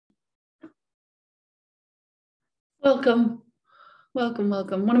Welcome, welcome,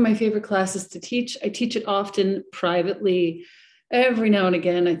 welcome. One of my favorite classes to teach. I teach it often privately, every now and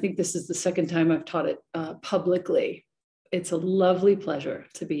again. I think this is the second time I've taught it publicly. It's a lovely pleasure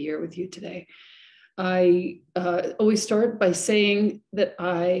to be here with you today. I always start by saying that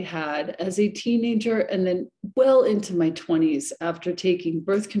I had, as a teenager and then well into my 20s, after taking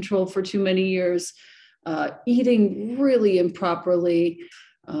birth control for too many years, eating really improperly,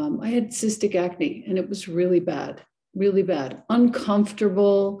 I had cystic acne, and it was really bad, really bad,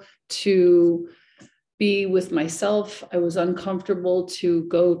 uncomfortable to be with myself. I was uncomfortable to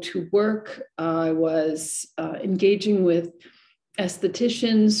go to work. I was engaging with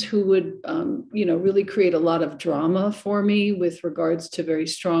estheticians who would, really create a lot of drama for me with regards to very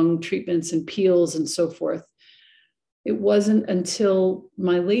strong treatments and peels and so forth. It wasn't until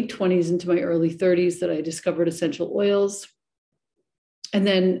my late 20s into my early 30s that I discovered essential oils, and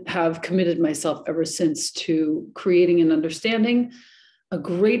then have committed myself ever since to creating and understanding a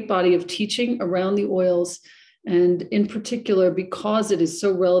great body of teaching around the oils. And in particular, because it is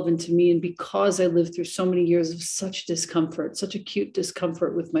so relevant to me and because I lived through so many years of such discomfort, such acute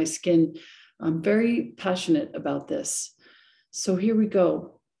discomfort with my skin, I'm very passionate about this. So here we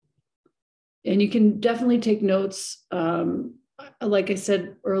go. And you can definitely take notes. Like I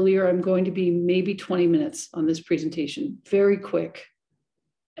said earlier, I'm going to be maybe 20 minutes on this presentation, very quick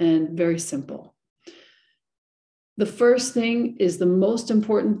and very simple. The first thing is the most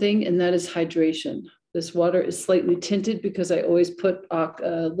important thing, and that is hydration. This water is slightly tinted because I always put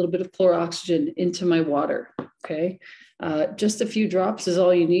a little bit of chloroxygen into my water, okay? Just a few drops is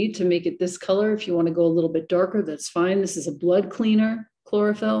all you need to make it this color. If you want to go a little bit darker, that's fine. This is a blood cleaner,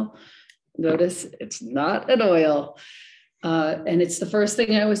 chlorophyll. Notice it's not an oil. And it's the first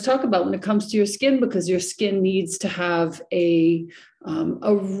thing I always talk about when it comes to your skin, because your skin needs to have a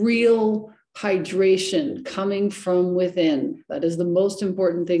real hydration coming from within. That is the most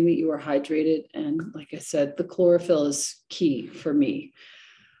important thing, that you are hydrated. And like I said, the chlorophyll is key for me.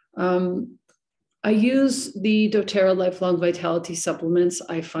 I use the doTERRA Lifelong Vitality supplements.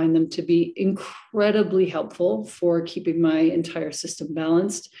 I find them to be incredibly helpful for keeping my entire system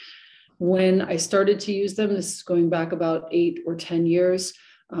balanced. When I started to use them, this is going back about 8 or 10 years,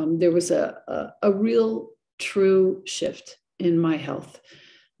 there was a real true shift in my health.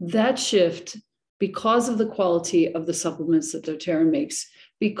 That shift, because of the quality of the supplements that doTERRA makes,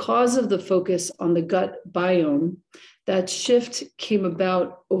 because of the focus on the gut biome, that shift came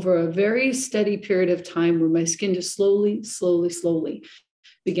about over a very steady period of time where my skin just slowly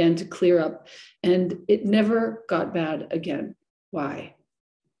began to clear up, and it never got bad again. Why?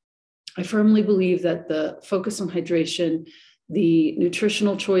 I firmly believe that the focus on hydration, the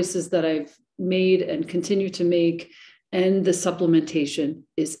nutritional choices that I've made and continue to make, and the supplementation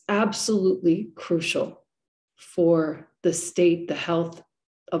is absolutely crucial for the state, the health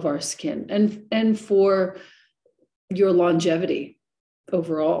of our skin, and for your longevity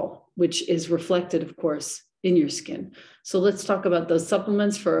overall, which is reflected, of course, in your skin. So let's talk about those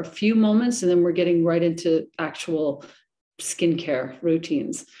supplements for a few moments, and then we're getting right into actual skincare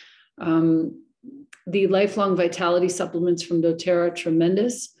routines. The lifelong vitality supplements from doTERRA,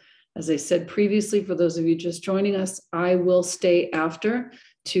 tremendous. As I said previously, for those of you just joining us, I will stay after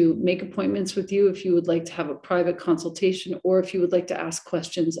to make appointments with you if you would like to have a private consultation, or if you would like to ask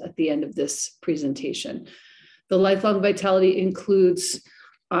questions at the end of this presentation. The lifelong vitality includes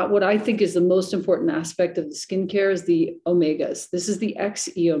what I think is the most important aspect of the skincare is the omegas. This is the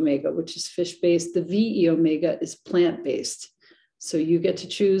XE omega, which is fish-based. The VE omega is plant-based. So you get to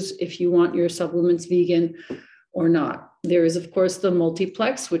choose if you want your supplements vegan or not. There is, of course, the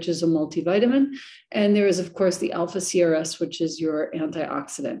multiplex, which is a multivitamin. And there is, of course, the alpha CRS, which is your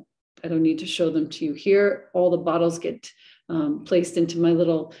antioxidant. I don't need to show them to you here. All the bottles get placed into my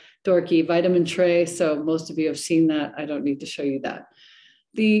little dorky vitamin tray. So most of you have seen that. I don't need to show you that.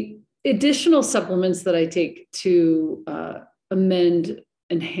 The additional supplements that I take to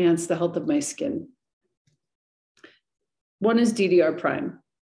enhance the health of my skin. One is DDR Prime.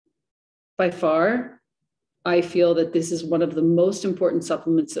 By far, I feel that this is one of the most important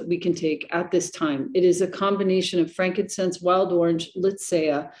supplements that we can take at this time. It is a combination of frankincense, wild orange,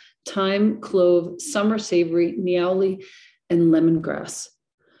 lytsea, thyme, clove, summer savory, niauli, and lemongrass.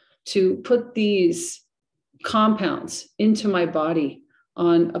 To put these compounds into my body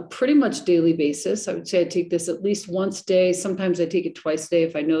on a pretty much daily basis, I would say I take this at least once a day. Sometimes I take it twice a day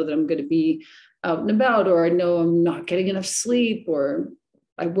if I know that I'm going to be out and about, or I know I'm not getting enough sleep, or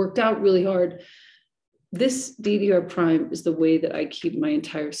I worked out really hard. This DDR Prime is the way that I keep my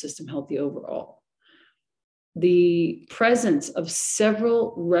entire system healthy overall. The presence of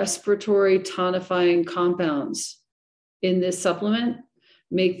several respiratory tonifying compounds in this supplement,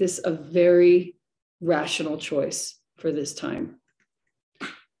 make this a very rational choice for this time.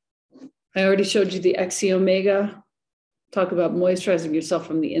 I already showed you the XC Omega. Talk about moisturizing yourself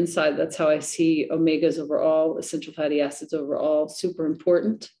from the inside. That's how I see omegas overall, essential fatty acids overall, super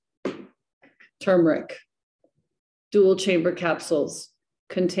important. Turmeric, dual chamber capsules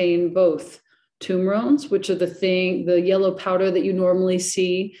contain both turmerones, which are the yellow powder that you normally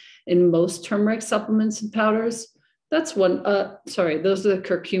see in most turmeric supplements and powders. That's one, those are the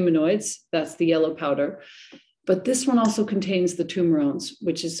curcuminoids. That's the yellow powder. But this one also contains the turmerones,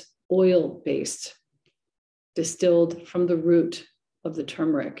 which is oil-based, distilled from the root of the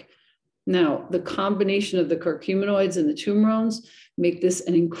turmeric. Now, the combination of the curcuminoids and the turmerones make this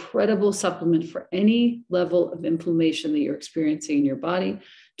an incredible supplement for any level of inflammation that you're experiencing in your body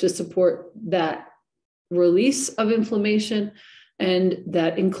to support that release of inflammation. And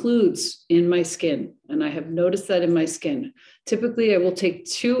that includes in my skin. And I have noticed that in my skin. Typically, I will take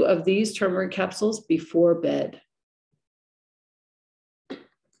 2 of these turmeric capsules before bed.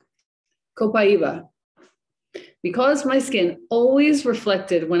 Copaiba. Because my skin always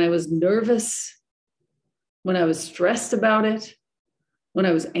reflected when I was nervous, when I was stressed about it, when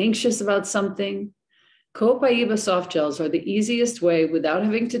I was anxious about something, Copaiba soft gels are the easiest way without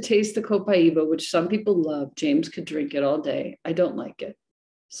having to taste the Copaiba, which some people love. James could drink it all day. I don't like it,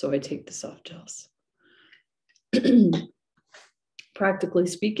 so I take the soft gels. Practically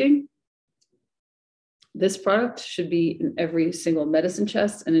speaking, this product should be in every single medicine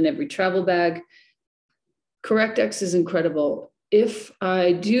chest and in every travel bag. CorrectX is incredible. If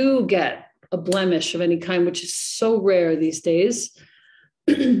I do get a blemish of any kind, which is so rare these days,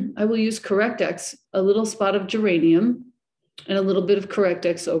 I will use CorrectX, a little spot of geranium and a little bit of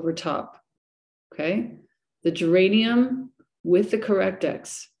CorrectX over top. Okay. The geranium with the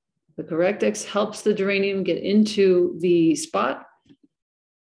CorrectX. The CorrectX helps the geranium get into the spot,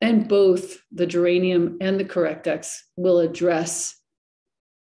 and both the geranium and the CorrectX will address,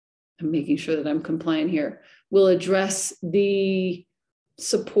 I'm making sure that I'm compliant here, will address the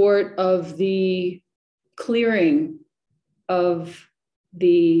support of the clearing of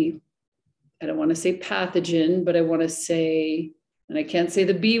the, I don't want to say pathogen, but I want to say, and I can't say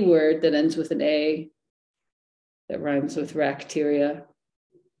the B word that ends with an A, that rhymes with bacteria.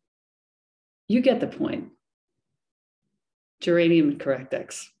 You get the point. Geranium and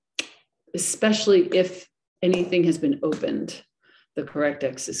CorrectX, especially if anything has been opened. The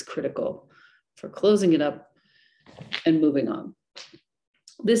CorrectX is critical for closing it up and moving on.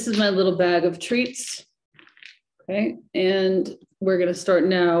 This is my little bag of treats. Okay, and we're going to start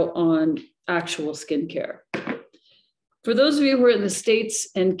now on actual skincare. For those of you who are in the States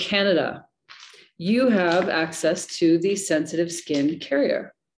and Canada, you have access to the sensitive skin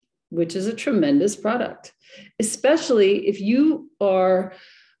carrier, which is a tremendous product, especially if you are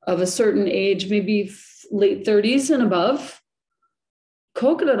of a certain age, maybe late 30s and above.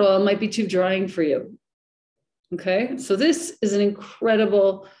 Coconut oil might be too drying for you. Okay, so this is an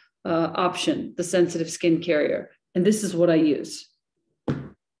incredible option, the sensitive skin carrier. And this is what I use.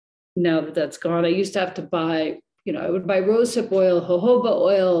 Now that that's gone, I used to have to buy, I would buy rosehip oil, jojoba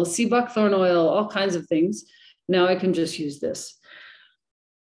oil, sea buckthorn oil, all kinds of things. Now I can just use this.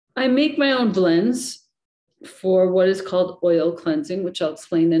 I make my own blends for what is called oil cleansing, which I'll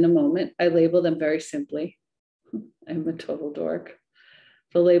explain in a moment. I label them very simply. I'm a total dork.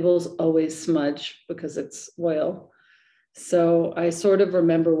 The labels always smudge because it's oil. So I sort of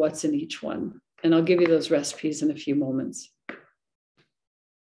remember what's in each one. And I'll give you those recipes in a few moments.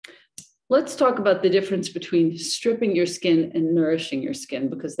 Let's talk about the difference between stripping your skin and nourishing your skin,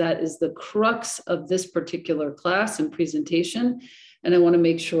 because that is the crux of this particular class and presentation. And I want to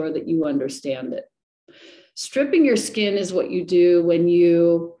make sure that you understand it. Stripping your skin is what you do when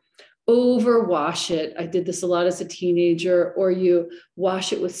you overwash it. I did this a lot as a teenager, or you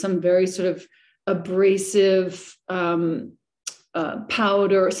wash it with some very sort of abrasive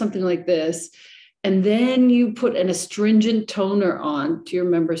powder or something like this. And then you put an astringent toner on. Do you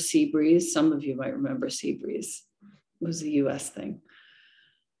remember Seabreeze? Some of you might remember Seabreeze. It was a US thing.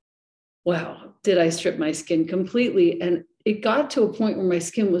 Wow, did I strip my skin completely? And it got to a point where my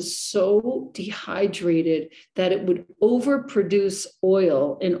skin was so dehydrated that it would overproduce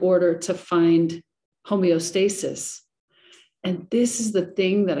oil in order to find homeostasis. And this is the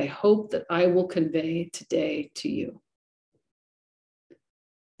thing that I hope that I will convey today to you.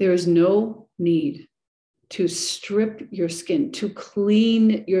 There is no need to strip your skin, to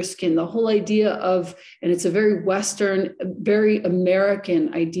clean your skin. The whole idea of, and it's a very Western, very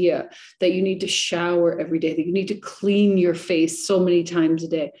American idea, that you need to shower every day, that you need to clean your face so many times a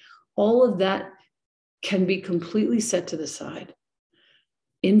day. All of that can be completely set to the side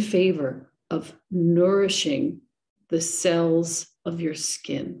in favor of nourishing the cells of your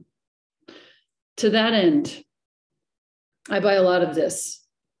skin. To that end, I buy a lot of this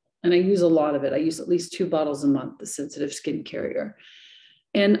and I use a lot of it. I use at least 2 bottles a month, the Sensitive Skin Carrier.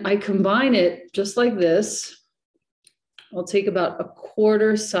 And I combine it just like this. I'll take about a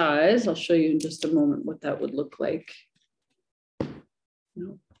quarter size. I'll show you in just a moment what that would look like.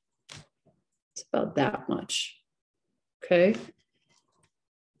 No, it's about that much. Okay.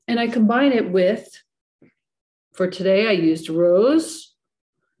 And I combine it with, for today, I used rose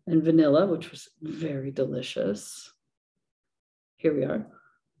and vanilla, which was very delicious. Here we are.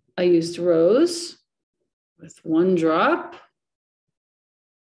 I used rose with 1 drop.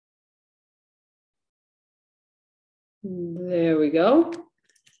 There we go.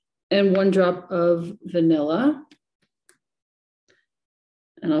 And 1 drop of vanilla.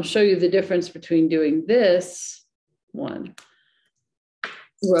 And I'll show you the difference between doing this one.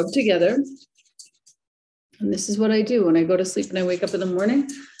 Rub together. And this is what I do when I go to sleep and I wake up in the morning.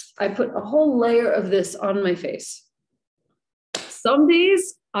 I put a whole layer of this on my face. Some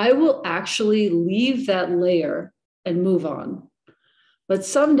days I will actually leave that layer and move on. But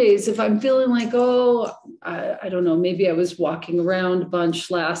some days, if I'm feeling like, oh, I don't know, maybe I was walking around a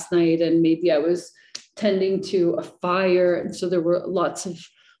bunch last night and maybe I was tending to a fire. And so there were lots of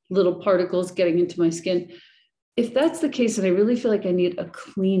little particles getting into my skin. If that's the case, and I really feel like I need a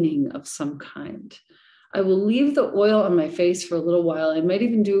cleaning of some kind, I will leave the oil on my face for a little while. I might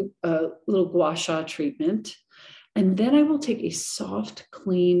even do a little gua sha treatment. And then I will take a soft,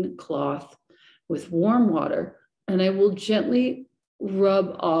 clean cloth with warm water, and I will gently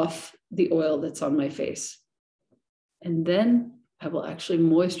rub off the oil that's on my face. And then I will actually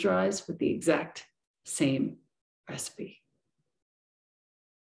moisturize with the exact same recipe.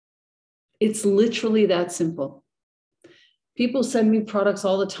 It's literally that simple. People send me products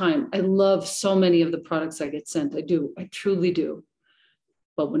all the time. I love so many of the products I get sent. I do. I truly do.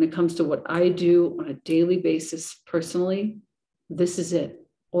 But when it comes to what I do on a daily basis personally, this is it.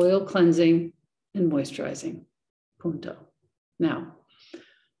 Oil cleansing and moisturizing. Punto. Now,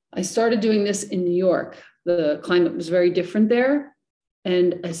 I started doing this in New York. The climate was very different there.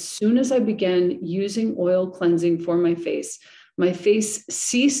 And as soon as I began using oil cleansing for my face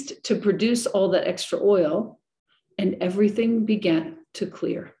ceased to produce all that extra oil and everything began to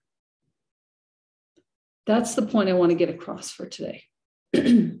clear. That's the point I want to get across for today.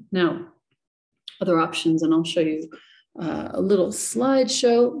 Now, other options, and I'll show you a little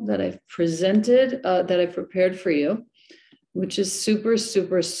slideshow that I've presented, that I've prepared for you, which is super,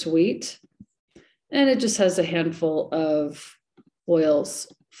 super sweet. And it just has a handful of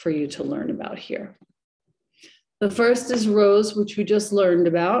oils for you to learn about here. The first is rose, which we just learned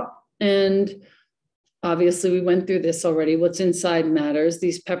about. And obviously we went through this already. What's inside matters.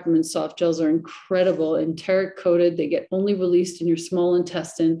 These peppermint soft gels are incredible, enteric coated. They get only released in your small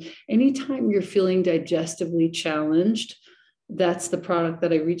intestine. Anytime you're feeling digestively challenged, that's the product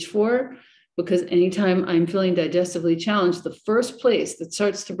that I reach for, because anytime I'm feeling digestively challenged, the first place that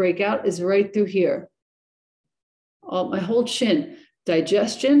starts to break out is right through here. My whole chin.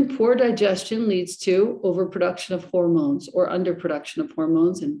 Digestion, poor digestion leads to overproduction of hormones or underproduction of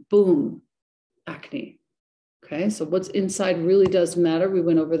hormones, and boom, acne. Okay, so what's inside really does matter. We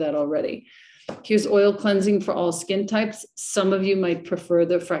went over that already. Here's oil cleansing for all skin types. Some of you might prefer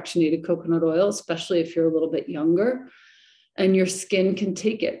the fractionated coconut oil, especially if you're a little bit younger and your skin can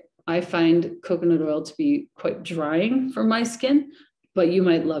take it. I find coconut oil to be quite drying for my skin, but you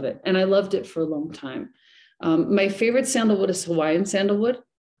might love it. And I loved it for a long time. My favorite sandalwood is Hawaiian sandalwood,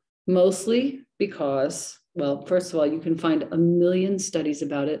 mostly because, well, first of all, you can find a million studies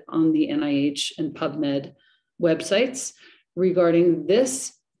about it on the NIH and PubMed websites regarding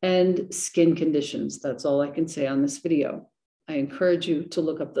this and skin conditions. That's all I can say on this video. I encourage you to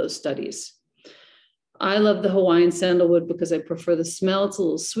look up those studies. I love the Hawaiian sandalwood because I prefer the smell. It's a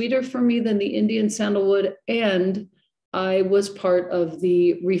little sweeter for me than the Indian sandalwood. And I was part of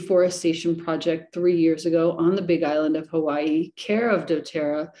the reforestation project 3 years ago on the Big Island of Hawaii, care of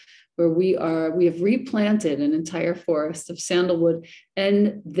doTERRA, where we have replanted an entire forest of sandalwood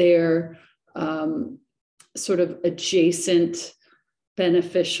and their sort of adjacent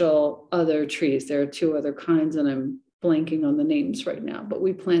beneficial other trees. There are 2 other kinds, and I'm blanking on the names right now, but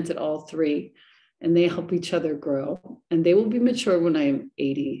we planted all 3, and they help each other grow, and they will be mature when I am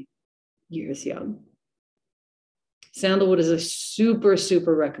 80 years young. Sandalwood is a super,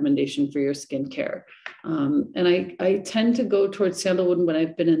 super recommendation for your skincare. And I tend to go towards sandalwood when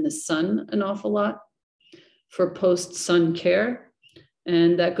I've been in the sun an awful lot for post-sun care.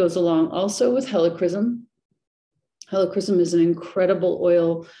 And that goes along also with helichrysum. Helichrysum is an incredible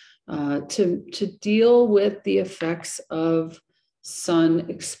oil to deal with the effects of sun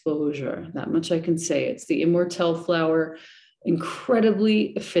exposure. That much I can say. It's the immortelle flower,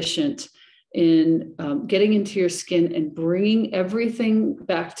 incredibly efficient in getting into your skin and bringing everything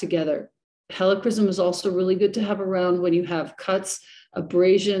back together. Helichrysum is also really good to have around when you have cuts,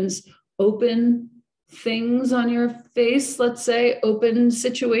 abrasions, open things on your face, let's say, open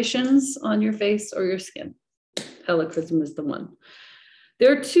situations on your face or your skin. Helichrysum is the one.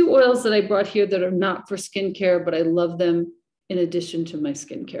 There are two oils that I brought here that are not for skincare, but I love them in addition to my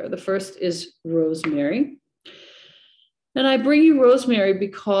skincare. The first is rosemary. And I bring you rosemary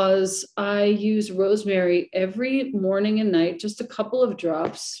because I use rosemary every morning and night, just a couple of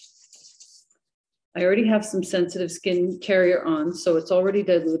drops. I already have some sensitive skin carrier on, so it's already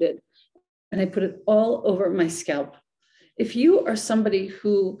diluted. And I put it all over my scalp. If you are somebody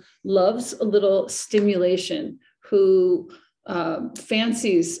who loves a little stimulation, who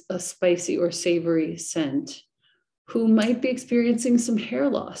fancies a spicy or savory scent, who might be experiencing some hair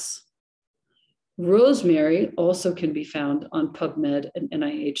loss, rosemary also can be found on PubMed and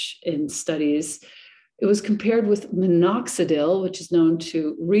NIH in studies. It was compared with minoxidil, which is known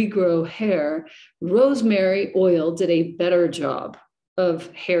to regrow hair. Rosemary oil did a better job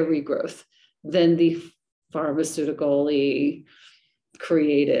of hair regrowth than the pharmaceutically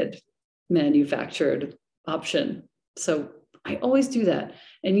created, manufactured option. So I always do that.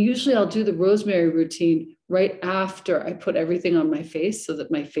 And usually I'll do the rosemary routine right after I put everything on my face so that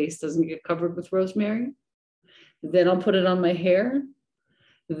my face doesn't get covered with rosemary. Then I'll put it on my hair.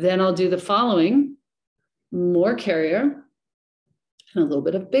 Then I'll do the following: more carrier and a little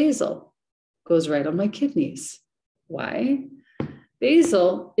bit of basil. Goes right on my kidneys. Why?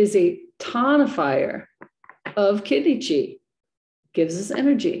 Basil is a tonifier of kidney chi, gives us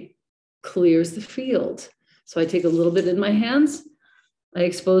energy, clears the field. So I take a little bit in my hands, I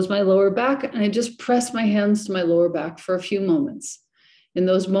expose my lower back, and I just press my hands to my lower back for a few moments. In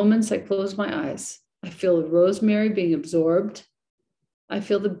those moments, I close my eyes. I feel the rosemary being absorbed. I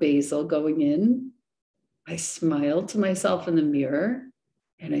feel the basil going in. I smile to myself in the mirror,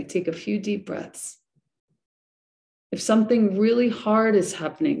 and I take a few deep breaths. If something really hard is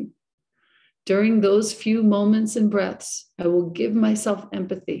happening, during those few moments and breaths, I will give myself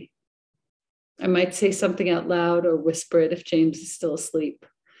empathy. I might say something out loud or whisper it if James is still asleep.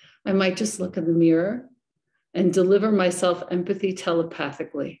 I might just look in the mirror and deliver myself empathy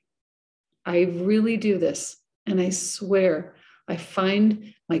telepathically. I really do this, and I swear I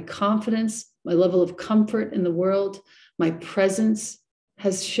find my confidence, my level of comfort in the world, my presence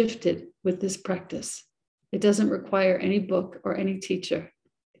has shifted with this practice. It doesn't require any book or any teacher.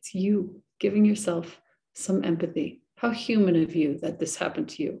 It's you giving yourself some empathy. How human of you that this happened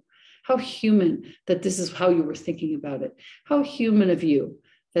to you. How human that this is how you were thinking about it. How human of you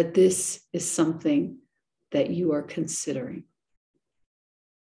that this is something that you are considering.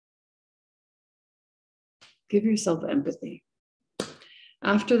 Give yourself empathy.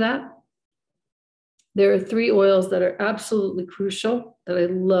 After that, there are 3 oils that are absolutely crucial that I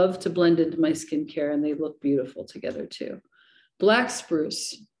love to blend into my skincare, and they look beautiful together too. Black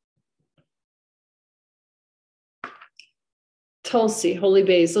spruce, Tulsi, holy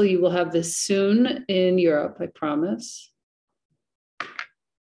basil. You will have this soon in Europe, I promise.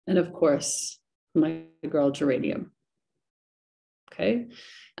 And of course, my girl geranium. Okay.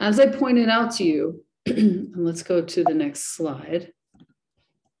 As I pointed out to you, and let's go to the next slide.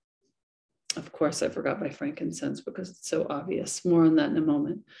 Of course, I forgot my frankincense because it's so obvious. More on that in a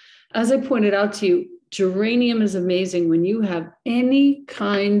moment. As I pointed out to you, geranium is amazing when you have any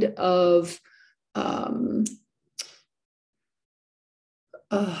kind of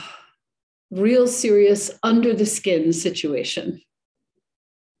real serious under the skin situation.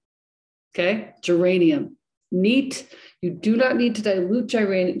 Okay, geranium, neat. You do not need to dilute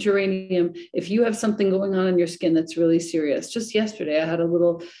geranium if you have something going on in your skin that's really serious. Just yesterday, I had a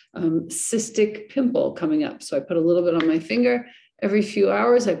little cystic pimple coming up. So I put a little bit on my finger. Every few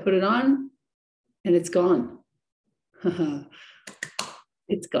hours, I put it on and it's gone.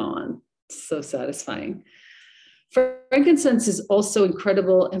 It's gone. It's so satisfying. Frankincense is also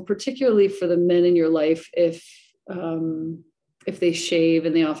incredible, and particularly for the men in your life, if they shave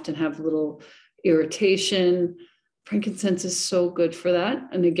and they often have little irritation. Frankincense is so good for that.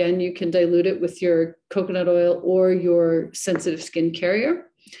 And again, you can dilute it with your coconut oil or your sensitive skin carrier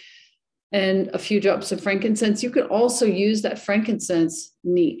and a few drops of frankincense. You can also use that frankincense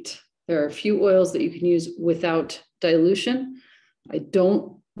neat. There are a few oils that you can use without dilution. I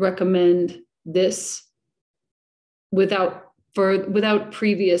don't recommend this without without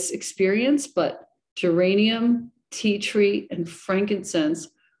previous experience, but geranium, tea tree, and frankincense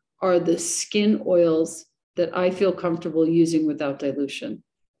are the skin oils that I feel comfortable using without dilution.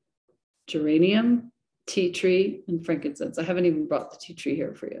 Geranium, tea tree, and frankincense. I haven't even brought the tea tree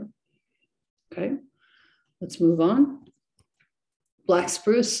here for you. Okay, let's move on. Black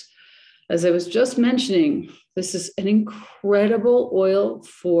spruce. As I was just mentioning, this is an incredible oil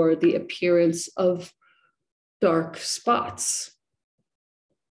for the appearance of dark spots.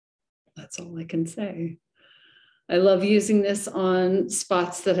 That's all I can say. I love using this on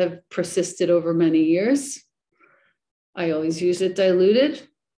spots that have persisted over many years. I always use it diluted.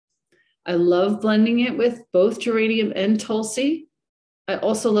 I love blending it with both geranium and tulsi. I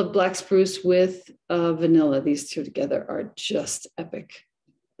also love black spruce with vanilla. These two together are just epic.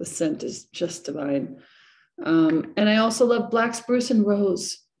 The scent is just divine. And I also love black spruce and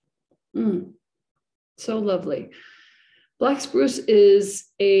rose. So lovely. Black spruce is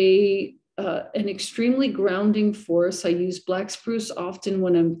an extremely grounding force. I use black spruce often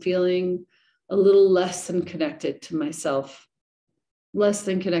when I'm feeling a little less than connected to myself, less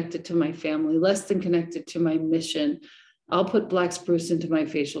than connected to my family, less than connected to my mission. I'll put black spruce into my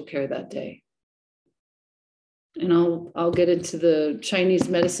facial care that day. And I'll get into the Chinese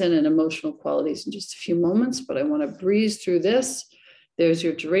medicine and emotional qualities in just a few moments, but I want to breeze through this. There's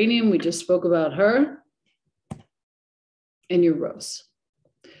your geranium. We just spoke about her. And your rose.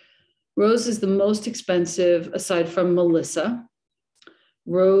 Rose is the most expensive aside from Melissa.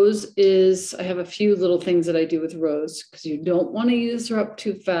 Rose is, I have a few little things that I do with rose because you don't want to use her up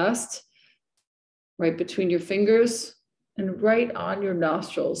too fast. Right between your fingers and right on your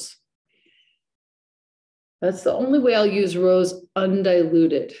nostrils. That's the only way I'll use rose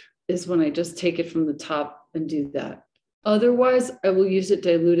undiluted, is when I just take it from the top and do that. Otherwise, I will use it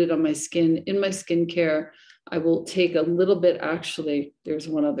diluted on my skin. In my skincare, I will take a little bit, actually, there's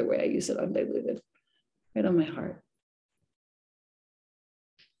one other way I use it undiluted, right on my heart.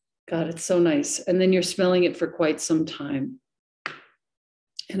 God, it's so nice. And then you're smelling it for quite some time.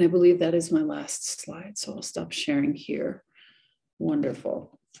 And I believe that is my last slide, so I'll stop sharing here.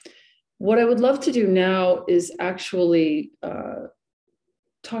 Wonderful. What I would love to do now is actually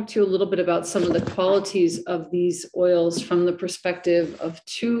talk to you a little bit about some of the qualities of these oils from the perspective of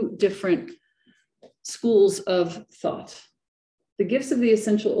two different schools of thought. The gifts of the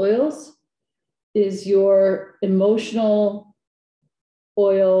essential oils is your emotional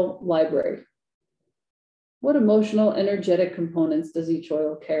oil library. What emotional, energetic components does each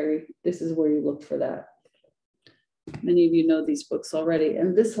oil carry? This is where you look for that. Many of you know these books already,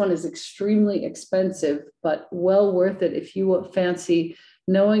 and this one is extremely expensive, but well worth it if you fancy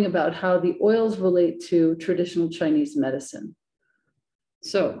knowing about how the oils relate to traditional Chinese medicine.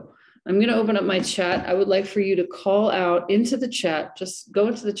 So I'm going to open up my chat. I would like for you to call out into the chat, just go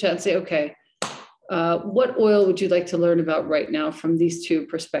into the chat and say, okay, what oil would you like to learn about right now from these two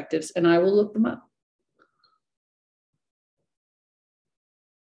perspectives? And I will look them up.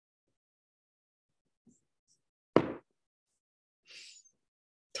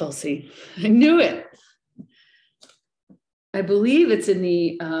 Tulsi, I knew it. I believe it's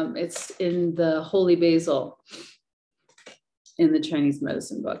in the holy basil in the Chinese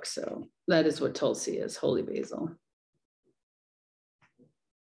medicine book. So that is what Tulsi is, holy basil.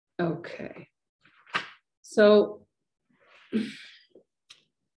 Okay. So I'm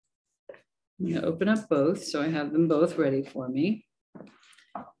going to open up both so I have them both ready for me.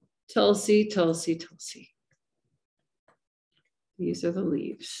 Tulsi, Tulsi, Tulsi. These are the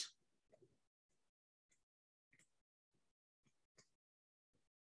leaves.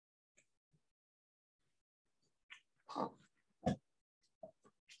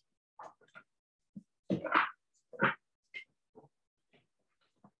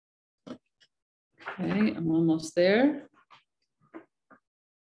 Okay, I'm almost there.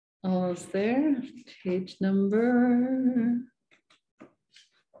 Almost there. Page number.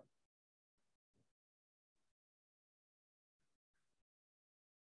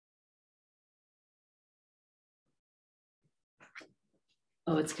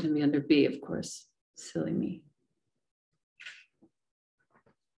 Oh, it's going to be under B, of course. Silly me.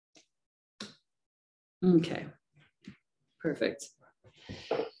 Okay, perfect.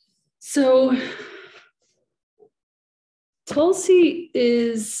 So Tulsi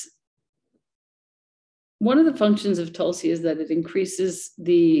is, one of the functions of Tulsi is that it increases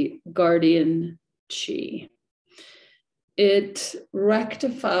the guardian chi. It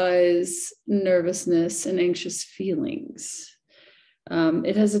rectifies nervousness and anxious feelings.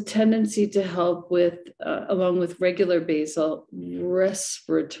 It has a tendency to help with, along with regular basil,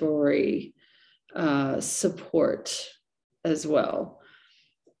 respiratory support. as well.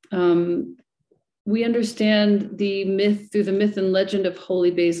 We understand through the myth and legend of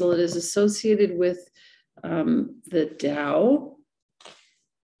holy basil. It is associated with the Tao.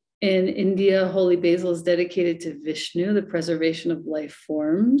 In India, holy basil is dedicated to Vishnu, the preservation of life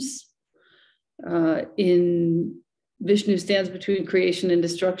forms. Vishnu stands between creation and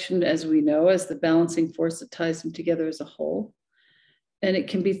destruction, as we know, as the balancing force that ties them together as a whole. And it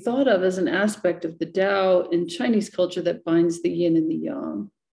can be thought of as an aspect of the Tao in Chinese culture that binds the yin and the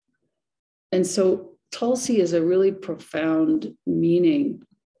yang. And so Tulsi is a really profound meaning.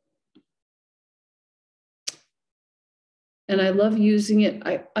 And I love using it.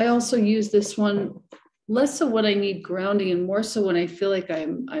 I also use this one less so when I need grounding and more so when I feel like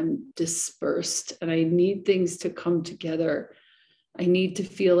I'm dispersed and I need things to come together. I need to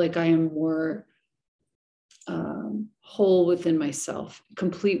feel like I am more whole within myself,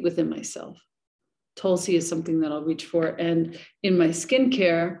 complete within myself. Tulsi is something that I'll reach for. And in my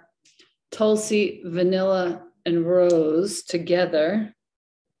skincare, Tulsi, vanilla, and rose together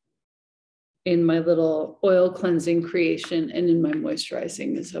in my little oil cleansing creation and in my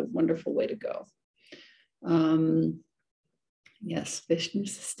moisturizing is a wonderful way to go. Yes, Vishnu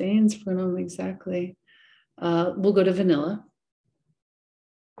sustains, Pranam, exactly. We'll go to vanilla.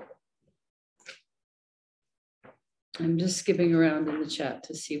 I'm just skipping around in the chat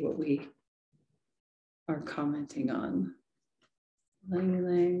to see what we are commenting on. Lang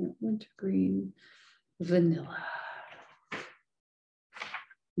Ylang, wintergreen, vanilla.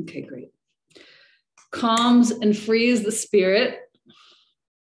 Okay, great. Calms and frees the spirit.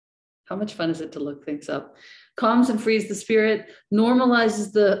 How much fun is it to look things up? Calms and frees the spirit,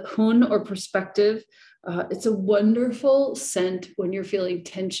 normalizes the hun or perspective. It's a wonderful scent when you're feeling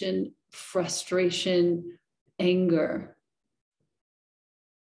tension, frustration, anger.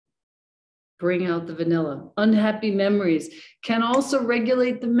 Bring out the vanilla. Unhappy memories can also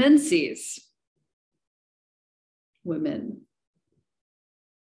regulate the menses. Women.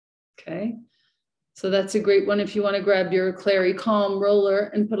 Okay. So that's a great one if you want to grab your Clary Calm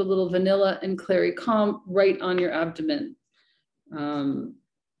roller and put a little vanilla and Clary Calm right on your abdomen. And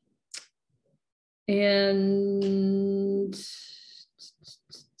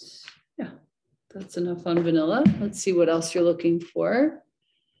yeah, that's enough on vanilla. Let's see what else you're looking for.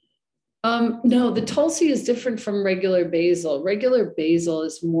 No, the Tulsi is different from regular basil. Regular basil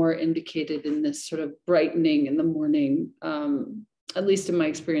is more indicated in this sort of brightening in the morning. At least in my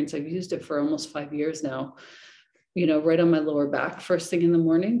experience, I've used it for almost 5 years now, you know, right on my lower back, first thing in the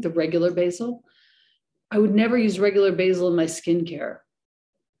morning, the regular basil. I would never use regular basil in my skincare.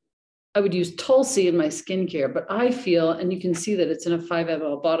 I would use Tulsi in my skincare, but I feel, and you can see that it's in a 5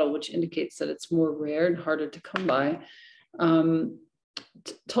 ml bottle, which indicates that it's more rare and harder to come by.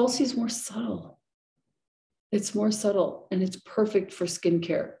 Tulsi is more subtle. It's more subtle and it's perfect for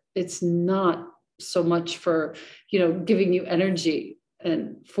skincare. It's not so much for, you know, giving you energy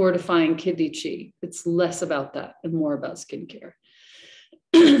and fortifying kidney chi. It's less about that and more about skincare.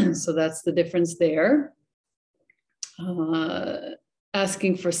 So that's the difference there.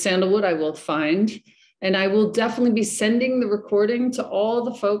 Asking for sandalwood, I will find, and I will definitely be sending the recording to all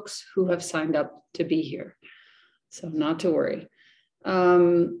the folks who have signed up to be here. So not to worry.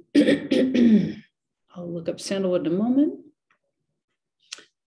 I'll look up sandalwood in a moment.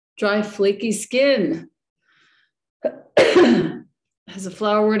 Dry, flaky skin. Has a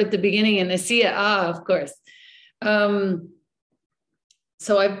flower word at the beginning and I see it. Of course. So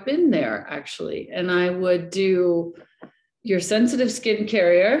I've been there actually, and I would do your sensitive skin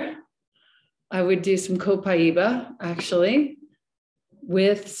carrier. I would do some copaiba actually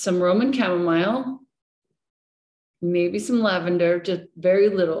with some Roman chamomile, maybe some lavender, just very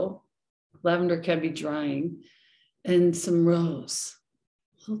little. Lavender can be drying, and some rose,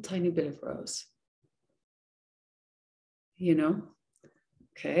 a little tiny bit of rose. You know,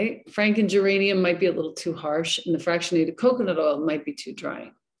 okay. Frank and geranium might be a little too harsh, and the fractionated coconut oil might be too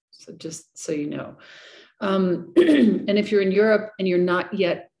drying. So just so you know. And if you're in Europe and you're not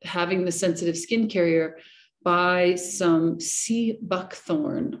yet having the sensitive skin carrier, buy some sea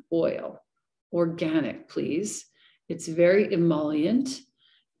buckthorn oil, organic, please. It's very emollient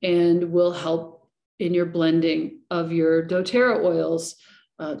and will help in your blending of your doTERRA oils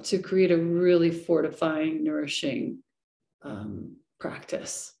to create a really fortifying, nourishing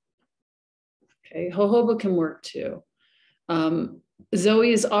practice. Okay, jojoba can work too.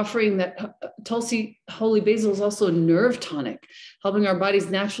 Zoe is offering that Tulsi Holy Basil is also a nerve tonic, helping our body's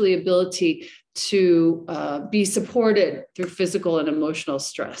naturally ability to be supported through physical and emotional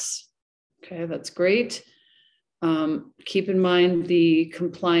stress. Okay, that's great. Keep in mind the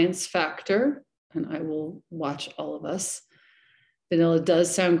compliance factor, and I will watch all of us. Vanilla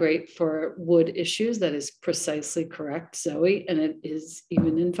does sound great for wood issues. That is precisely correct, Zoe. And it is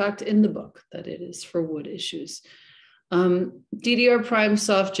even, in fact, in the book that it is for wood issues. DDR prime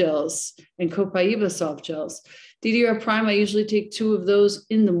soft gels and Copaiba soft gels. DDR prime, I usually take 2 of those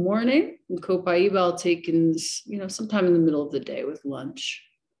in the morning, and Copaiba I'll take in, sometime in the middle of the day with lunch.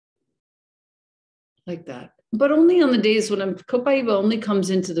 Like that. But only on the days when Copaiba only comes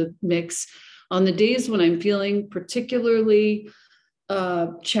into the mix on the days when I'm feeling particularly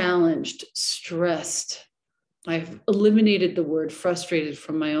challenged, stressed. I've eliminated the word frustrated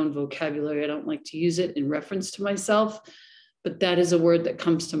from my own vocabulary. I don't like to use it in reference to myself, but that is a word that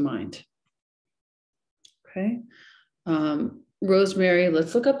comes to mind. Okay. Rosemary,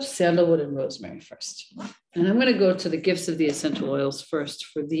 let's look up sandalwood and rosemary first. And I'm going to go to the gifts of the essential oils first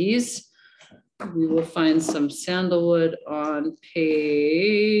for these. We will find some sandalwood on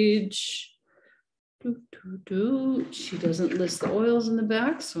page. She doesn't list the oils in the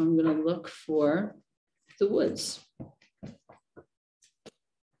back, so I'm going to look for the woods.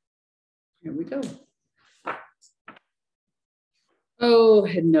 Here we go. Oh,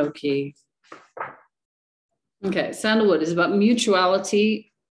 hinoki. Okay, sandalwood is about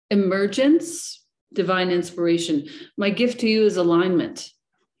mutuality, emergence, divine inspiration. My gift to you is alignment.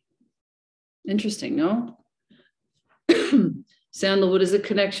 Interesting, no? Sandalwood is a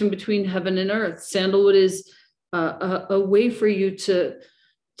connection between heaven and earth. Sandalwood is a way for you to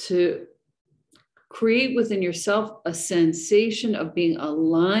create within yourself a sensation of being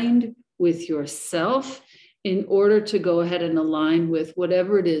aligned with yourself in order to go ahead and align with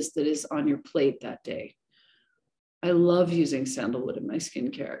whatever it is that is on your plate that day. I love using sandalwood in my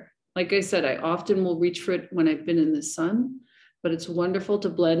skincare. Like I said, I often will reach for it when I've been in the sun, but it's wonderful to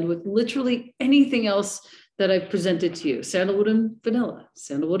blend with literally anything else that I've presented to you. Sandalwood and vanilla,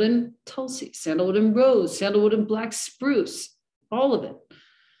 sandalwood and tulsi, sandalwood and rose, sandalwood and black spruce, all of it.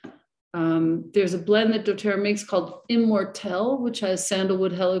 There's a blend that doTERRA makes called Immortelle, which has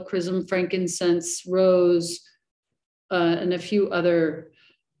sandalwood, helichrysum, frankincense, rose, and a few other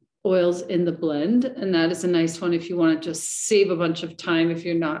oils in the blend. And that is a nice one if you want to just save a bunch of time, if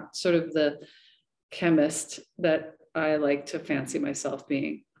you're not sort of the chemist that I like to fancy myself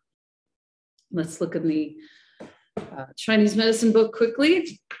being. Let's look in the Chinese medicine book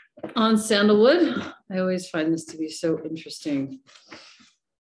quickly on sandalwood. I always find this to be so interesting.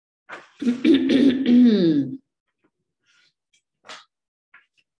 Here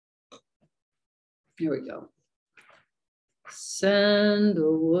we go.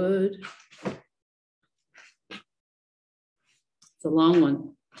 Sandalwood. It's a long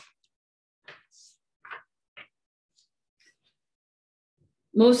one.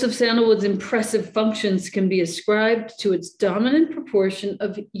 Most of sandalwood's impressive functions can be ascribed to its dominant proportion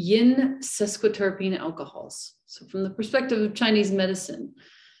of yin sesquiterpene alcohols. So from the perspective of Chinese medicine,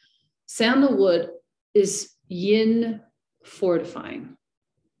 sandalwood is yin fortifying.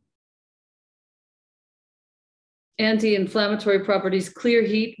 Anti-inflammatory properties, clear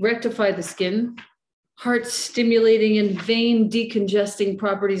heat, rectify the skin. Heart stimulating and vein decongesting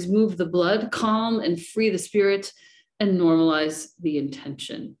properties move the blood, calm and free the spirit, and normalize the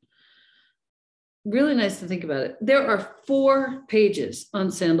intention. Really nice to think about it. There are 4 pages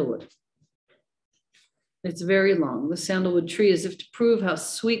on sandalwood. It's very long. The sandalwood tree, as if to prove how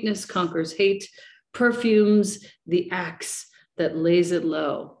sweetness conquers hate, perfumes the axe that lays it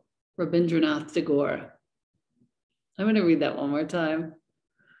low. Rabindranath Tagore. I'm going to read that one more time.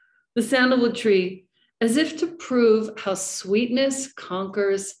 The sandalwood tree, as if to prove how sweetness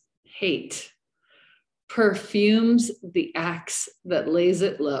conquers hate, perfumes the axe that lays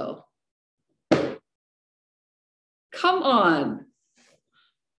it low. Come on.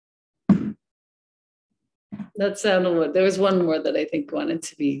 That's sandalwood. There was one more that I think wanted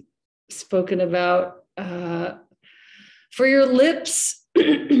to be spoken about. For your lips,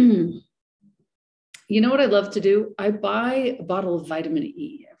 you know what I love to do? I buy a bottle of vitamin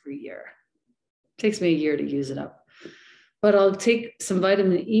E every year. It takes me a year to use it up. But I'll take some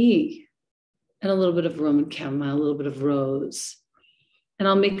vitamin E and a little bit of Roman chamomile, a little bit of rose. And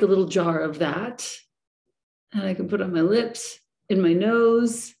I'll make a little jar of that. And I can put on my lips, in my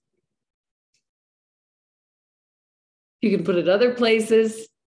nose. You can put it other places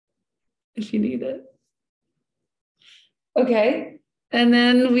if you need it. Okay. And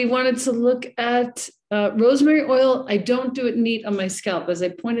then we wanted to look at rosemary oil. I don't do it neat on my scalp. As I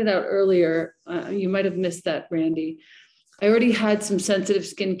pointed out earlier, you might have missed that, Randy. I already had some sensitive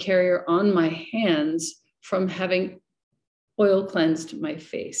skin carrier on my hands from having oil cleansed my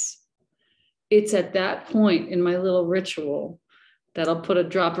face. It's at that point in my little ritual that I'll put a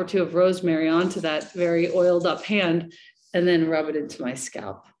drop or 2 of rosemary onto that very oiled up hand. and then rub it into my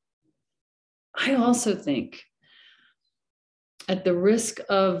scalp. I also think, at the risk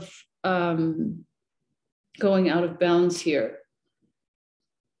of going out of bounds here,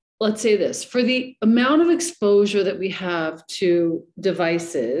 let's say this, for the amount of exposure that we have to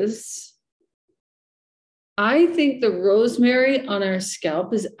devices, I think the rosemary on our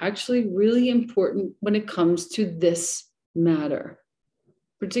scalp is actually really important when it comes to this matter,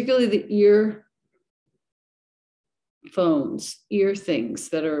 particularly the ear phones, ear things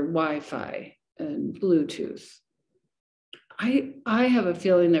that are Wi-Fi and Bluetooth. I have a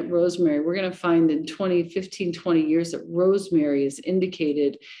feeling that rosemary, we're going to find in 15, 20 years that rosemary is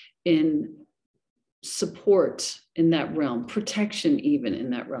indicated in support in that realm, protection even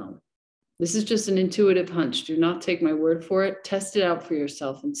in that realm. This is just an intuitive hunch. Do not take my word for it. Test it out for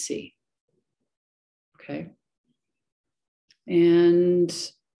yourself and see. Okay. And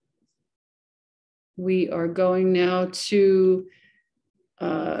we are going now to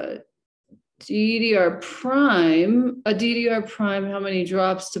DDR prime. A DDR prime, how many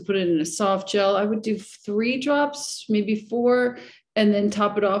drops to put it in a soft gel? I would do 3 drops, maybe 4, and then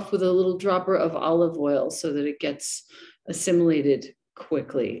top it off with a little dropper of olive oil so that it gets assimilated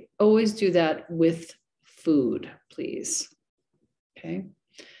quickly. Always do that with food, please. Okay.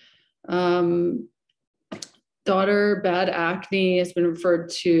 Daughter, bad acne has been referred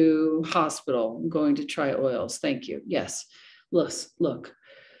to hospital. I'm going to try oils. Thank you. Yes. Look.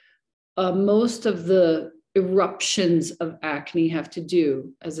 Most of the eruptions of acne have to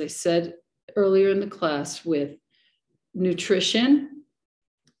do, as I said earlier in the class, with nutrition,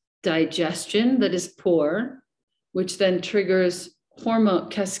 digestion that is poor, which then triggers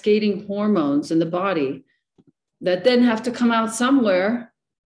cascading hormones in the body that then have to come out somewhere,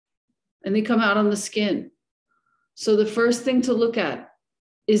 and they come out on the skin. So the first thing to look at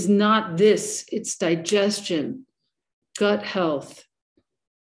is not this, it's digestion, gut health.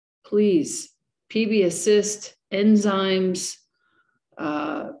 Please, PB assist, enzymes,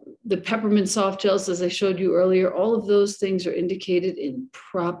 the peppermint soft gels, as I showed you earlier, all of those things are indicated in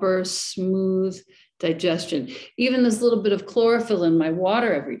proper, smooth digestion. Even this little bit of chlorophyll in my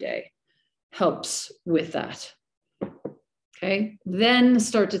water every day helps with that. Okay, then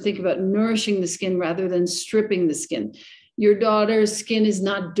start to think about nourishing the skin rather than stripping the skin. Your daughter's skin is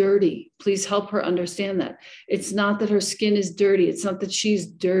not dirty. Please help her understand that. It's not that her skin is dirty. It's not that she's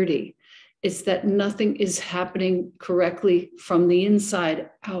dirty. It's that nothing is happening correctly from the inside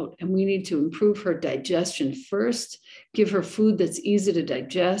out. And we need to improve her digestion first, give her food that's easy to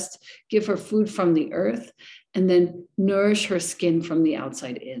digest, give her food from the earth, and then nourish her skin from the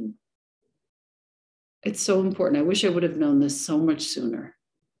outside in. It's so important. I wish I would have known this so much sooner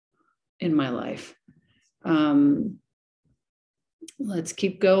in my life. Let's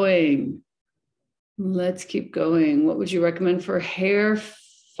keep going. What would you recommend for hair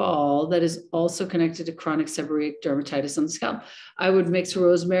fall that is also connected to chronic seborrheic dermatitis on the scalp? I would mix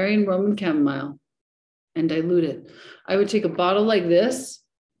rosemary and Roman chamomile and dilute it. I would take a bottle like this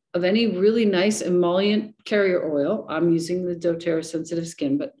of any really nice emollient carrier oil. I'm using the doTERRA sensitive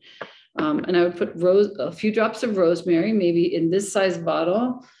skin, but and I would put a few drops of rosemary, maybe in this size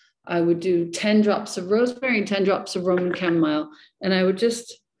bottle. I would do 10 drops of rosemary and 10 drops of Roman chamomile, and I would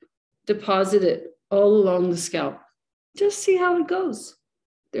just deposit it all along the scalp. Just see how it goes.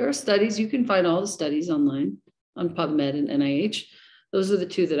 There are studies. You can find all the studies online on PubMed and NIH. Those are the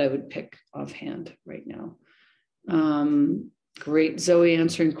 2 that I would pick offhand right now. Great. Zoe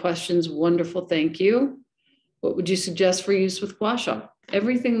answering questions. Wonderful. Thank you. What would you suggest for use with gua sha?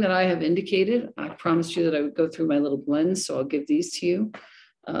 Everything that I have indicated. I promised you that I would go through my little blends, so I'll give these to you.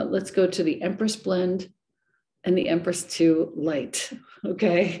 Let's go to the Empress blend and the Empress 2 light.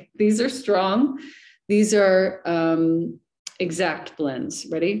 Okay, these are strong. These are exact blends.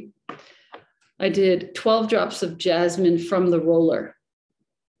 Ready? I did 12 drops of jasmine from the roller.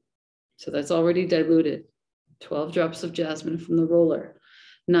 So that's already diluted. 12 drops of jasmine from the roller.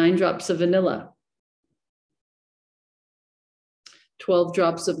 9 drops of vanilla. 12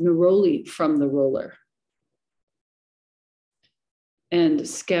 drops of neroli from the roller. And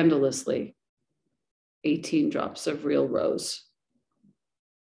scandalously, 18 drops of real rose.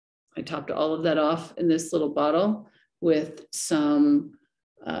 I topped all of that off in this little bottle with some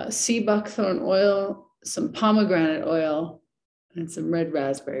sea buckthorn oil, some pomegranate oil, and some red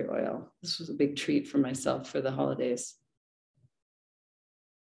raspberry oil. This was a big treat for myself for the holidays.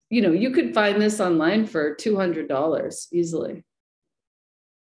 You know, you could find this online for $200 easily.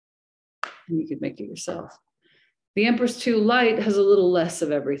 And you could make it yourself. The Empress 2 Light has a little less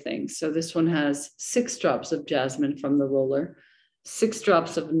of everything. So this one has 6 drops of jasmine from the roller, 6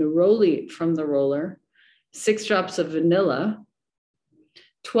 drops of neroli from the roller, 6 drops of vanilla,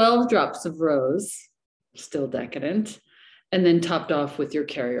 12 drops of rose, still decadent, and then topped off with your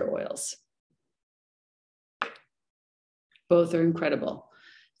carrier oils. Both are incredible.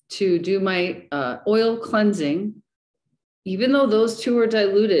 To do my oil cleansing, even though those 2 are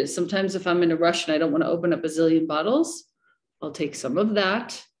diluted, sometimes if I'm in a rush and I don't want to open up a zillion bottles, I'll take some of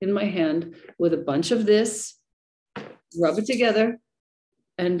that in my hand with a bunch of this, rub it together,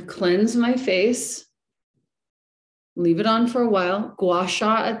 and cleanse my face. Leave it on for a while. Gua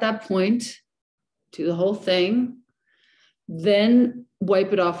sha at that point. Do the whole thing. Then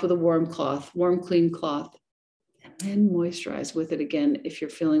wipe it off with a warm cloth, warm, clean cloth. And then moisturize with it again if you're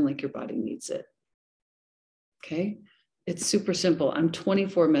feeling like your body needs it. Okay? It's super simple. I'm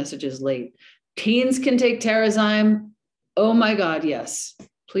 24 messages late. Teens can take Terrazyme. Oh my God, yes.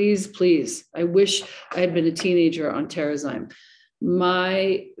 Please, please. I wish I had been a teenager on Terrazyme.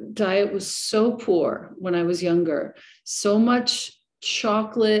 My diet was so poor when I was younger. So much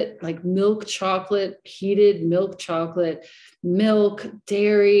chocolate, like milk chocolate, heated milk chocolate, milk,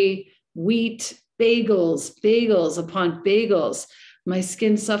 dairy, wheat, bagels upon bagels. My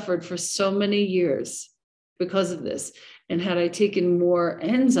skin suffered for so many years because of this. And had I taken more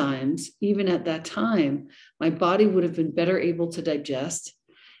enzymes, even at that time, my body would have been better able to digest.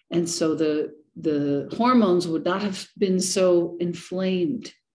 And so the hormones would not have been so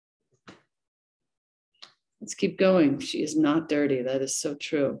inflamed. Let's keep going. She is not dirty. That is so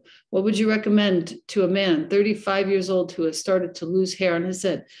true. What would you recommend to a man 35 years old who has started to lose hair on his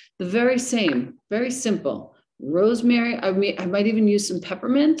head? The very same, very simple. Rosemary, I might even use some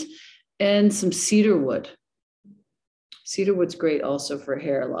peppermint and some cedar wood. Cedar wood's great also for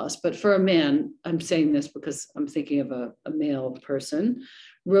hair loss, but for a man, I'm saying this because I'm thinking of a male person.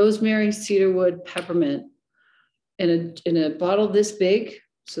 Rosemary, cedar wood, peppermint in a bottle this big.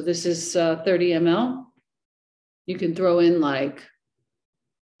 So this is 30 ml. You can throw in like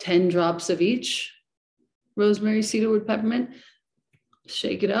 10 drops of each. Rosemary, cedarwood, peppermint.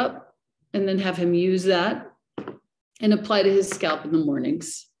 Shake it up and then have him use that and apply to his scalp in the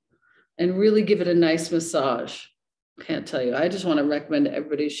mornings and really give it a nice massage. Can't tell you. I just want to recommend to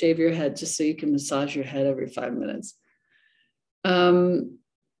everybody, shave your head just so you can massage your head every 5 minutes. The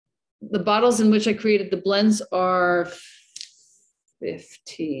bottles in which I created the blends are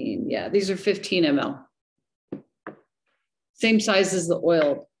 15. Yeah, these are 15 ml. Same size as the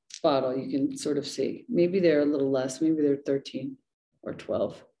oil bottle, you can sort of see. Maybe they're a little less. Maybe they're 13 or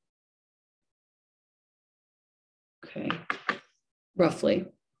 12. Okay, roughly.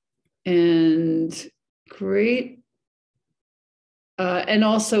 And great. And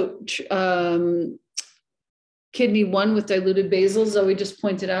also kidney 1 with diluted basil, Zoe just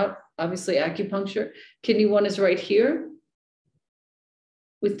pointed out, obviously acupuncture. Kidney 1 is right here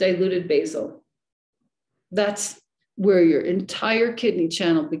with diluted basil. That's where your entire kidney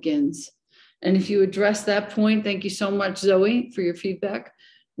channel begins. And if you address that point, thank you so much, Zoe, for your feedback.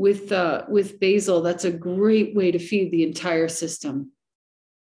 With basil, that's a great way to feed the entire system.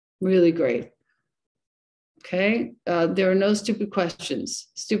 Really great. Okay, there are no stupid questions.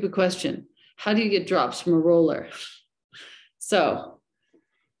 Stupid question. How do you get drops from a roller? So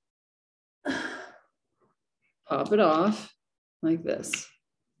pop it off like this.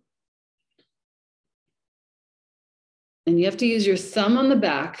 And you have to use your thumb on the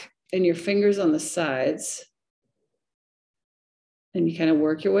back and your fingers on the sides. And you kind of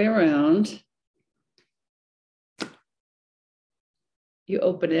work your way around. You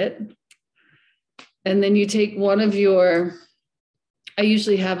open it. And then you take one of your, I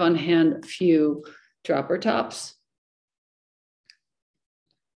usually have on hand a few dropper tops.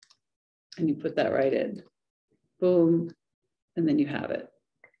 And you put that right in. Boom. And then you have it.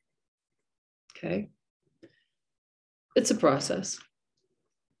 Okay. It's a process,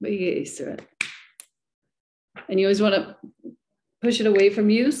 but you get used to it. And you always want to push it away from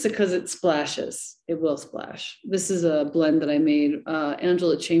you because it splashes. It will splash. This is a blend that I made.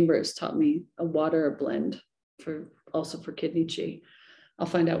 Angela Chambers taught me a water blend also for kidney chi. I'll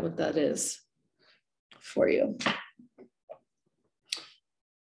find out what that is for you.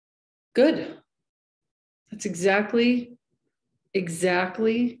 Good. That's exactly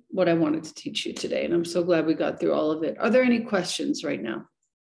what I wanted to teach you today. And I'm so glad we got through all of it. Are there any questions right now?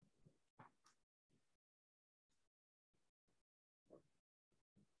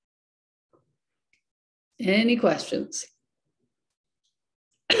 Any questions?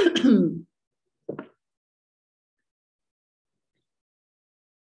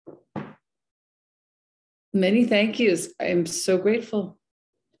 Many thank yous. I am so grateful.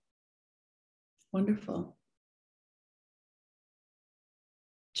 Wonderful.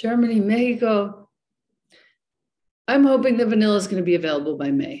 Germany, Mexico. I'm hoping the vanilla is going to be available by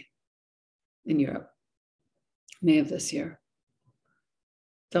May in Europe, May of this year.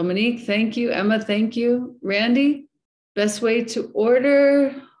 Dominique, thank you. Emma, thank you. Randy, best way to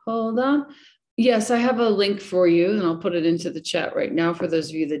order. Hold on. Yes, I have a link for you, and I'll put it into the chat right now for those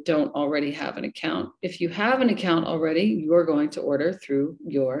of you that don't already have an account. If you have an account already, you're going to order through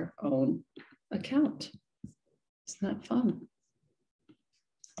your own account. Isn't that fun?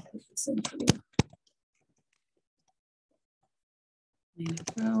 Put this in for you.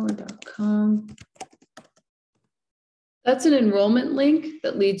 ElenaFrower.com. That's an enrollment link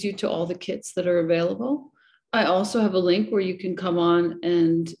that leads you to all the kits that are available. I also have a link where you can come on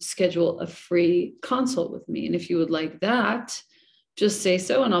and schedule a free consult with me. And if you would like that, just say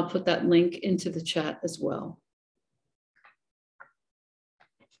so, and I'll put that link into the chat as well.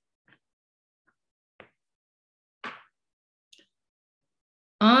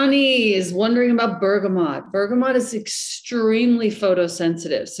 Ani is wondering about bergamot. Bergamot is extremely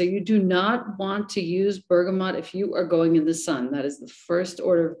photosensitive, so you do not want to use bergamot if you are going in the sun. That is the first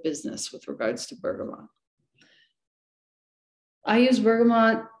order of business with regards to bergamot. I use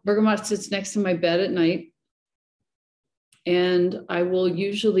bergamot. Bergamot sits next to my bed at night, and I will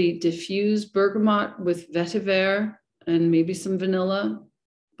usually diffuse bergamot with vetiver and maybe some vanilla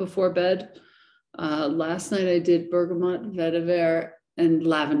before bed. Last night I did bergamot, vetiver, and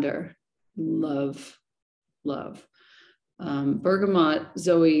lavender. Love. Bergamot,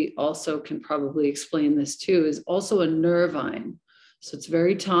 Zoe also can probably explain this too, is also a nervine. So it's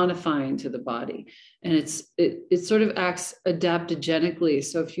very tonifying to the body. And it sort of acts adaptogenically.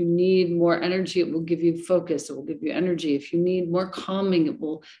 So if you need more energy, it will give you focus. It will give you energy. If you need more calming, it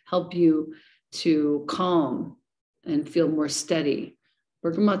will help you to calm and feel more steady.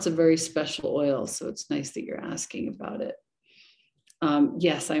 Bergamot's a very special oil, so it's nice that you're asking about it.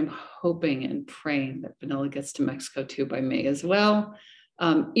 Yes, I'm hoping and praying that vanilla gets to Mexico too by May as well.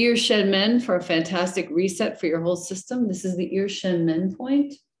 Ear Shen Men for a fantastic reset for your whole system. This is the Ear Shen Men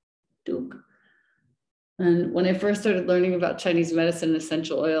point. Dook. And when I first started learning about Chinese medicine and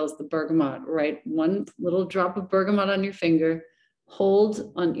essential oils, the bergamot, right? One little drop of bergamot on your finger,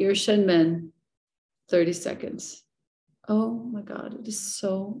 hold on Ear Shen Men, 30 seconds. Oh my God, it is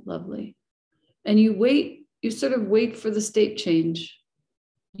so lovely. And you wait. You sort of wait for the state change.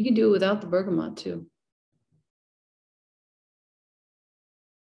 You can do it without the bergamot too.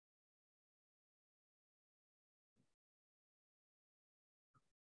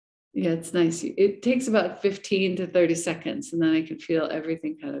 Yeah, it's nice. It takes about 15 to 30 seconds, and then I can feel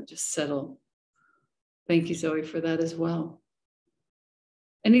everything kind of just settle. Thank you, Zoe, for that as well.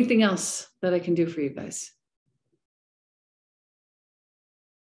 Anything else that I can do for you guys?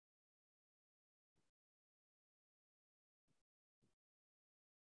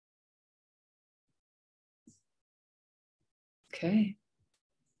 Okay.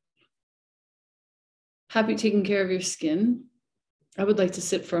 Happy taking care of your skin. I would like to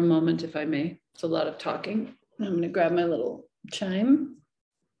sit for a moment, if I may. It's a lot of talking. I'm going to grab my little chime.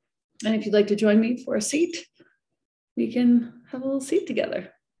 And if you'd like to join me for a seat, we can have a little seat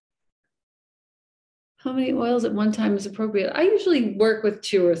together. How many oils at one time is appropriate? I usually work with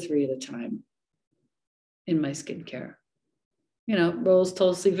 2 or 3 at a time in my skincare. You know, rose,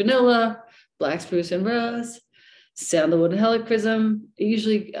 tulsi, vanilla, black spruce and rose, sandalwood and helichrysum.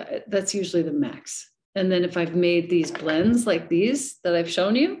 That's usually the max. And then if I've made these blends like these that I've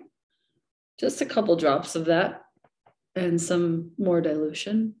shown you, just a couple drops of that and some more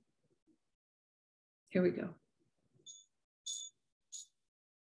dilution. Here we go.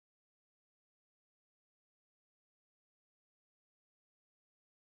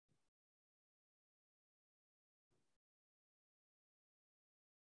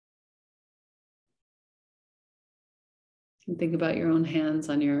 And think about your own hands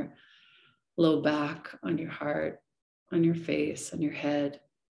on your low back, on your heart, on your face, on your head.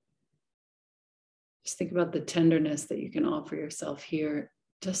 Just think about the tenderness that you can offer yourself here,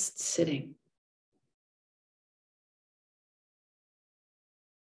 just sitting.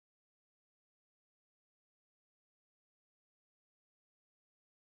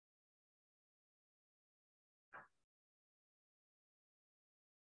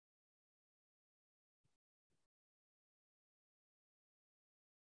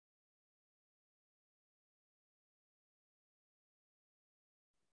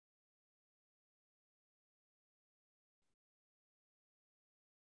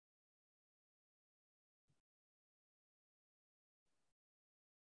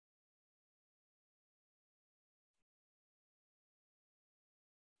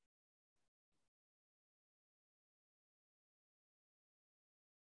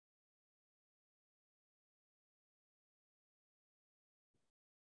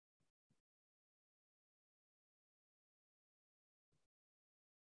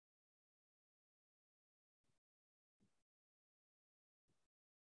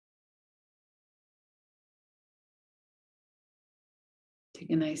 Take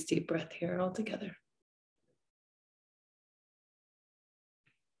a nice deep breath here all together.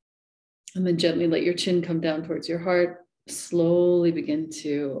 And then gently let your chin come down towards your heart. Slowly begin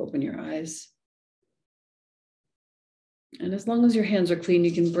to open your eyes. And as long as your hands are clean,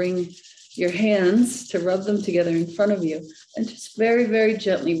 you can bring your hands to rub them together in front of you. And just very, very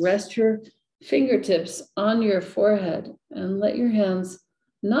gently rest your fingertips on your forehead and let your hands,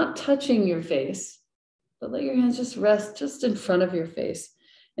 not touching your face, but let your hands just rest just in front of your face.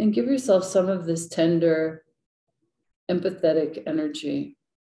 And give yourself some of this tender, empathetic energy.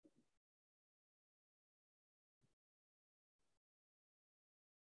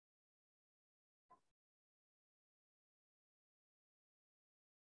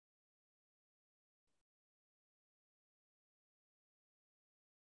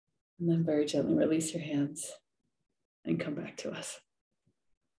 And then very gently release your hands and come back to us.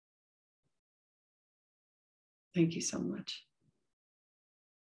 Thank you so much.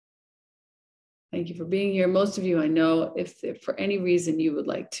 Thank you for being here. Most of you, I know, if for any reason you would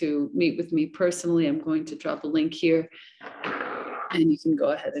like to meet with me personally, I'm going to drop a link here and you can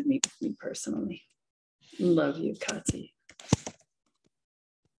go ahead and meet with me personally. Love you, Kati.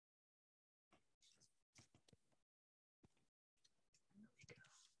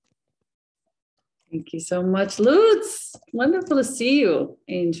 Thank you so much, Lutz. Wonderful to see you,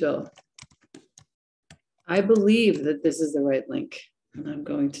 Angel. I believe that this is the right link, and I'm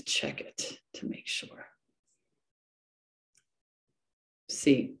going to check it to make sure.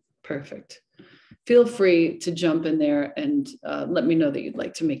 See, perfect. Feel free to jump in there and let me know that you'd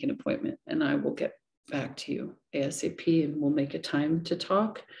like to make an appointment, and I will get back to you ASAP, and we'll make a time to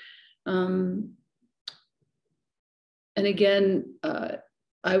talk. And again,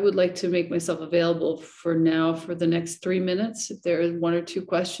 I would like to make myself available for now for the next 3 minutes. If there are 1 or 2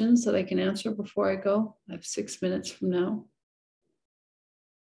 questions that I can answer before I go, I have 6 minutes from now.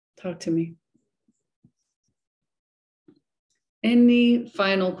 Talk to me. Any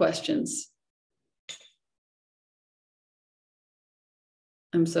final questions?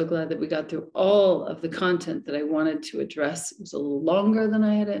 I'm so glad that we got through all of the content that I wanted to address. It was a little longer than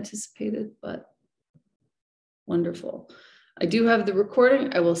I had anticipated, but wonderful. I do have the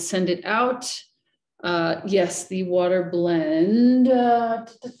recording. I will send it out. Yes, the water blend.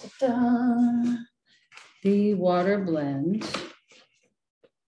 The water blend,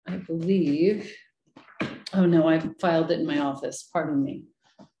 I believe. Oh no, I filed it in my office. Pardon me.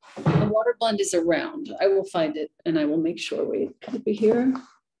 The water blend is around. I will find it and I will make sure. Wait, could it be here?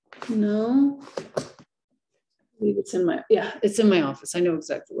 No. I believe it's in my, yeah, it's in my office. I know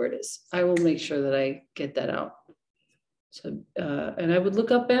exactly where it is. I will make sure that I get that out. So, and I would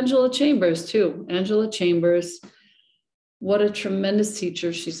look up Angela Chambers too. Angela Chambers, what a tremendous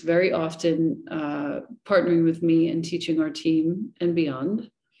teacher. She's very often partnering with me and teaching our team and beyond.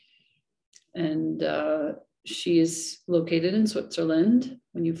 And she is located in Switzerland.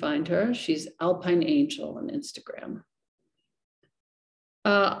 When you find her, she's Alpine Angel on Instagram.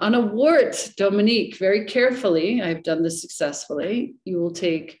 On a wart, Dominique, very carefully, I've done this successfully. You will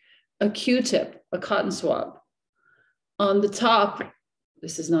take a Q-tip, a cotton swab. On the top,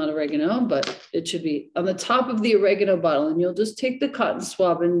 this is not oregano, but it should be on the top of the oregano bottle, and you'll just take the cotton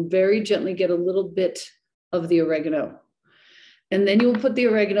swab and very gently get a little bit of the oregano. And then you will put the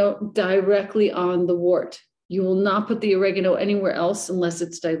oregano directly on the wart. You will not put the oregano anywhere else unless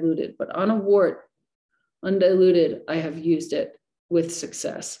it's diluted, but on a wart, undiluted, I have used it with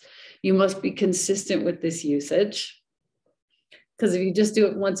success. You must be consistent with this usage, because if you just do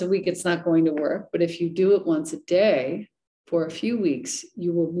it once a week, it's not going to work. But if you do it once a day for a few weeks,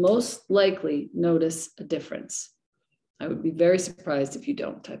 you will most likely notice a difference. I would be very surprised if you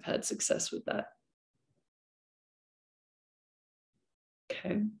don't. I've had success with that.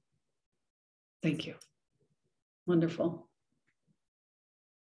 Okay. Thank you. Wonderful.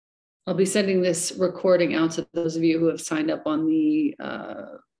 I'll be sending this recording out to those of you who have signed up on the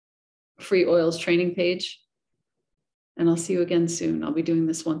Free Oils training page. And I'll see you again soon. I'll be doing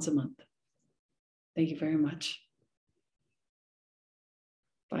this once a month. Thank you very much.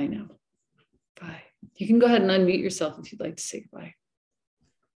 Bye now. Bye. You can go ahead and unmute yourself if you'd like to say goodbye.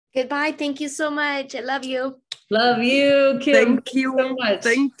 Goodbye. Thank you so much. I love you. Love you, Kim. Thank you so much.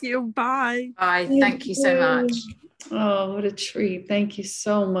 Thank you. Bye. Bye. Thank you so much. Oh, what a treat. Thank you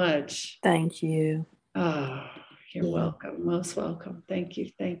so much. Thank you. Oh, you're welcome. Most welcome. Thank you.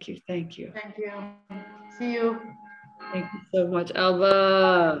 Thank you. Thank you. Thank you. See you. Thank you so much.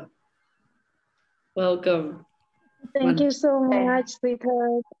 Alba. Welcome. Thank you so much,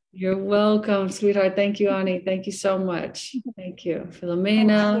 sweetheart. You're welcome, sweetheart. Thank you, Ani. Thank you so much. Thank you.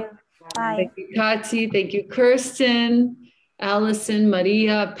 Philomena. Thank you. Bye. Thank you, Kati. Thank you, Kirsten. Allison,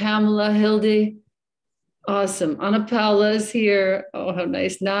 Maria, Pamela, Hilde. Awesome. Ana Paula's here. Oh, how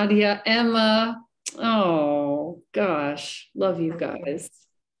nice. Nadia, Emma. Oh, gosh. Love you guys.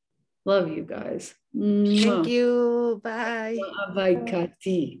 Love you guys. Thank you. Bye. Bye,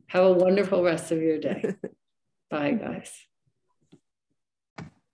 Kati. Have a wonderful rest of your day. Bye, guys.